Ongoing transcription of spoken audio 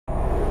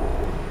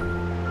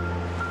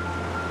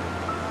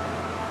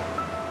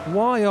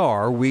Why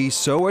are we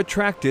so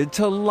attracted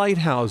to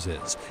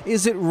lighthouses?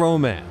 Is it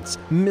romance,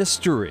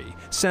 mystery,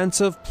 sense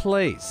of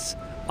place?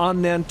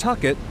 On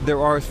Nantucket,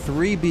 there are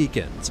 3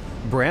 beacons.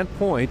 Brant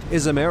Point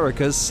is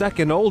America's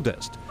second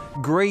oldest.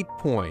 Great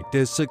Point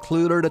is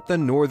secluded at the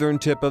northern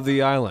tip of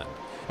the island,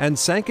 and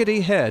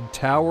Sankaty Head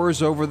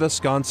towers over the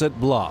Sconset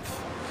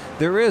Bluff.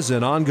 There is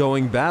an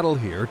ongoing battle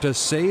here to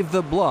save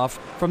the bluff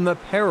from the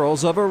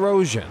perils of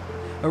erosion.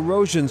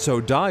 Erosion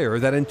so dire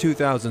that in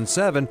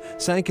 2007,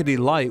 Sankaty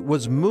Light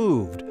was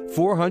moved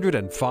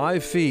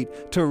 405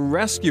 feet to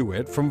rescue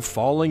it from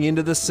falling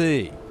into the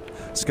sea.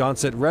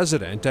 Sconset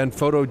resident and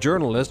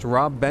photojournalist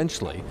Rob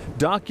Benchley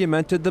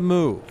documented the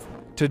move.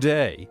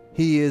 Today,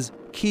 he is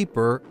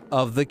keeper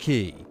of the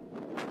key.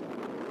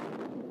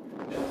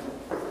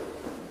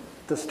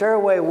 The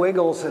stairway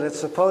wiggles and it's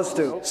supposed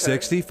to.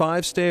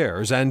 65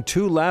 stairs and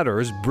 2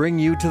 ladders bring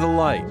you to the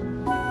light.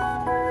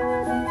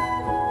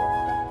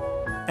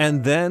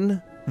 And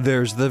then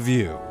there's the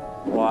view.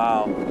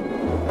 Wow.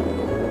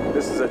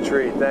 This is a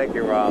treat. Thank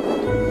you, Rob.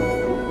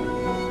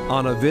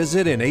 On a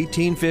visit in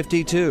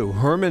 1852,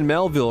 Herman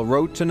Melville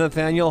wrote to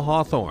Nathaniel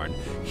Hawthorne,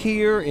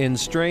 "Here, in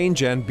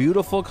strange and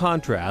beautiful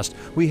contrast,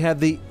 we have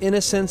the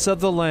innocence of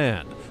the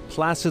land,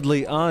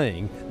 placidly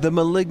eyeing the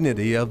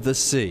malignity of the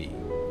sea."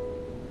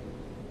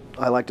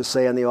 I like to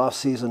say in the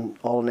off-season,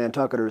 all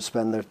Nantucketers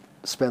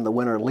spend the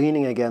winter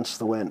leaning against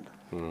the wind,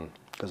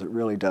 because it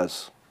really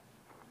does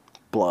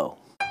blow.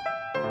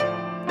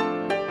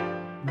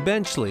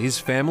 Benchley's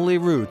family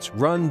roots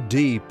run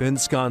deep in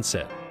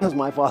Sconset. As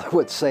my father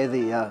would say,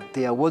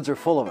 the woods are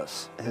full of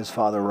us. His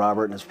father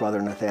Robert and his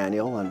brother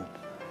Nathaniel and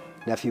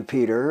nephew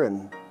Peter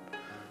and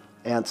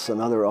aunts and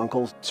other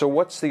uncles. So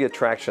what's the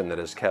attraction that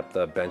has kept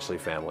the Benchley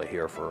family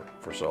here for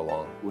so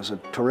long? It was a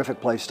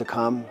terrific place to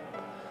come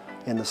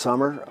in the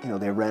summer. You know,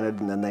 they rented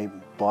and then they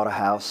bought a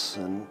house,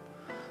 and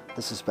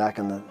this is back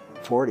in the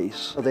 40s.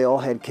 So they all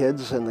had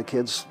kids, and the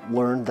kids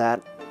learned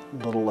that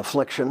little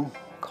affliction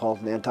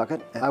called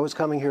Nantucket. I was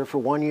coming here for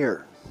 1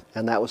 year,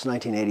 and that was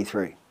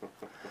 1983.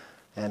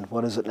 And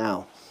what is it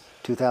now?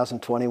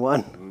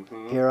 2021?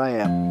 Here I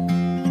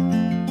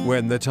am.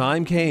 When the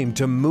time came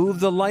to move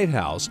the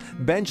lighthouse,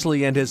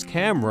 Benchley and his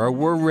camera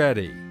were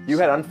ready. You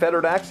had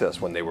unfettered access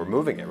when they were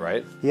moving it,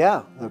 right?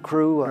 Yeah, the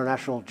crew,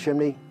 International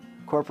Chimney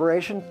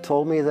Corporation,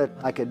 told me that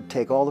I could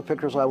take all the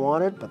pictures I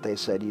wanted, but they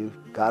said, you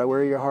gotta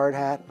wear your hard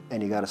hat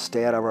and you gotta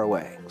stay out of our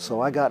way. So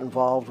I got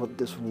involved with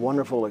this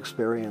wonderful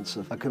experience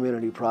of a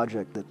community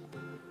project that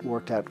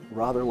worked out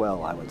rather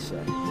well, I would say.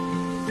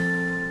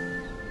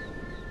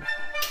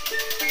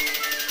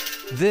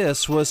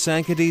 This was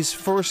Sankaty's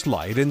first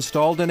light,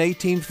 installed in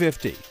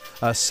 1850,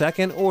 a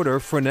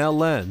second-order Fresnel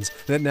lens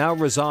that now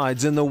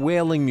resides in the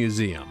Whaling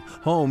Museum,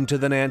 home to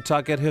the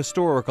Nantucket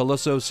Historical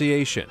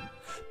Association.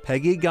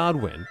 Peggy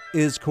Godwin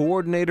is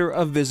coordinator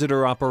of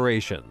visitor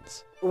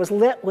operations. It was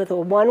lit with a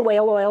 1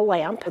 whale oil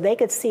lamp. They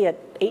could see it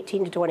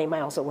 18 to 20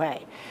 miles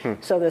away.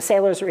 So the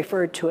sailors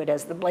referred to it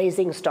as the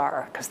blazing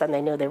star, because then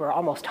they knew they were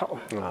almost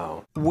home.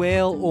 Wow.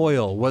 Whale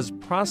oil was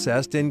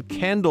processed in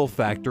candle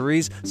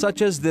factories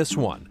such as this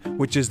one,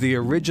 which is the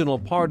original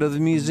part of the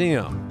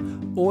museum.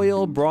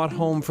 Oil brought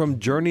home from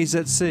journeys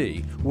at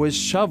sea was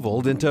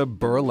shoveled into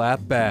burlap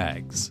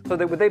bags. So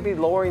would they be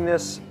lowering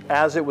this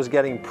as it was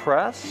getting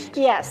pressed?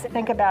 Yes,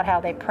 think about how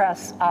they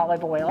press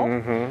olive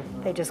oil.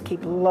 They just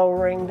keep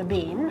lowering the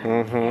beam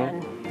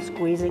and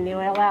squeezing the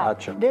oil out.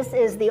 Gotcha. This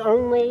is the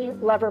only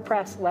lever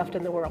press left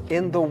in the world.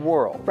 In the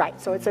world? Right,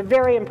 so it's a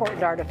very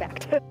important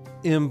artifact.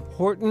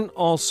 Important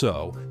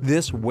also,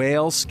 this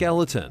whale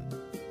skeleton.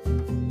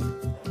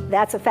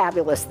 That's a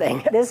fabulous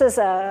thing. This is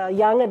a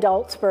young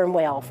adult sperm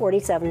whale,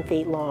 47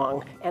 feet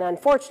long, and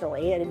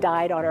unfortunately it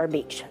died on our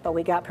beach. But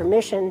we got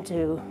permission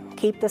to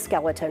keep the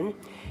skeleton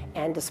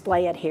and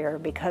display it here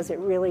because it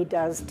really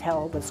does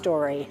tell the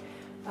story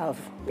of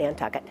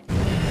Nantucket.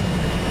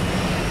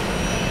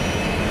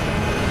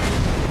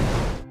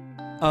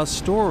 A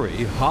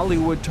story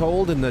Hollywood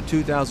told in the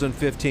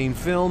 2015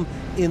 film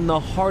In the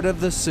Heart of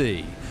the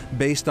Sea,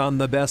 based on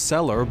the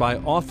bestseller by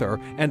author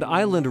and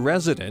island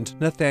resident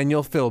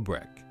Nathaniel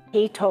Philbrick.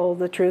 He told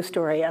the true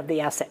story of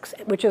the Essex,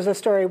 which is a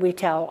story we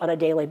tell on a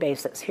daily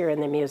basis here in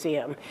the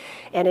museum.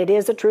 And it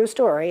is a true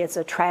story. It's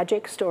a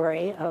tragic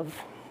story of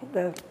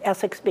the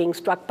Essex being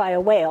struck by a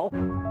whale.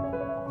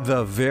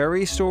 The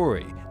very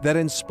story that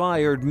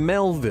inspired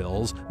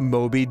Melville's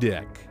Moby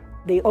Dick.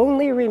 The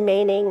only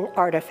remaining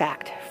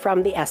artifact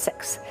from the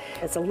Essex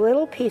is a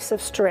little piece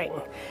of string,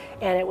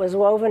 and it was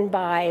woven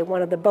by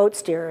one of the boat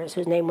steerers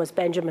whose name was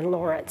Benjamin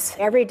Lawrence.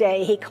 Every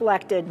day he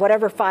collected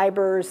whatever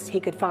fibers he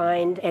could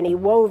find, and he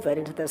wove it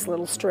into this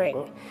little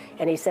string.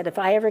 And he said, if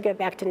I ever get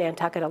back to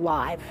Nantucket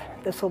alive,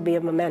 this will be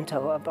a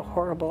memento of the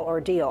horrible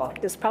ordeal.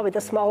 It's probably the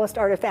smallest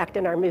artifact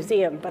in our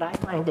museum, but I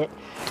find it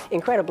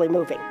incredibly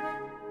moving.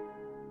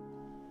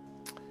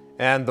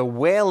 And the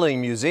Whaling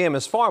Museum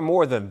is far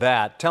more than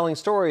that, telling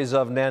stories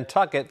of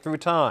Nantucket through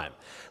time.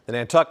 The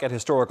Nantucket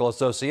Historical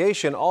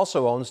Association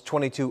also owns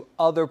 22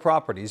 other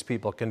properties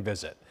people can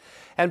visit.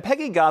 And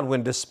Peggy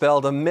Godwin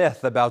dispelled a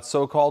myth about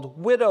so-called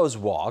widow's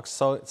walks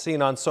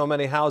seen on so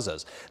many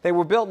houses. They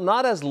were built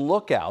not as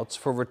lookouts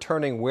for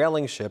returning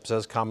whaling ships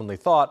as commonly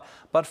thought,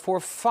 but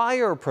for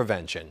fire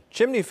prevention.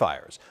 Chimney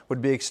fires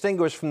would be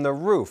extinguished from the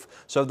roof,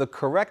 so the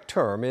correct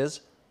term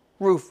is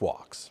roof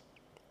walks.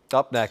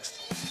 Up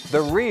next,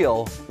 the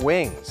real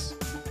wings.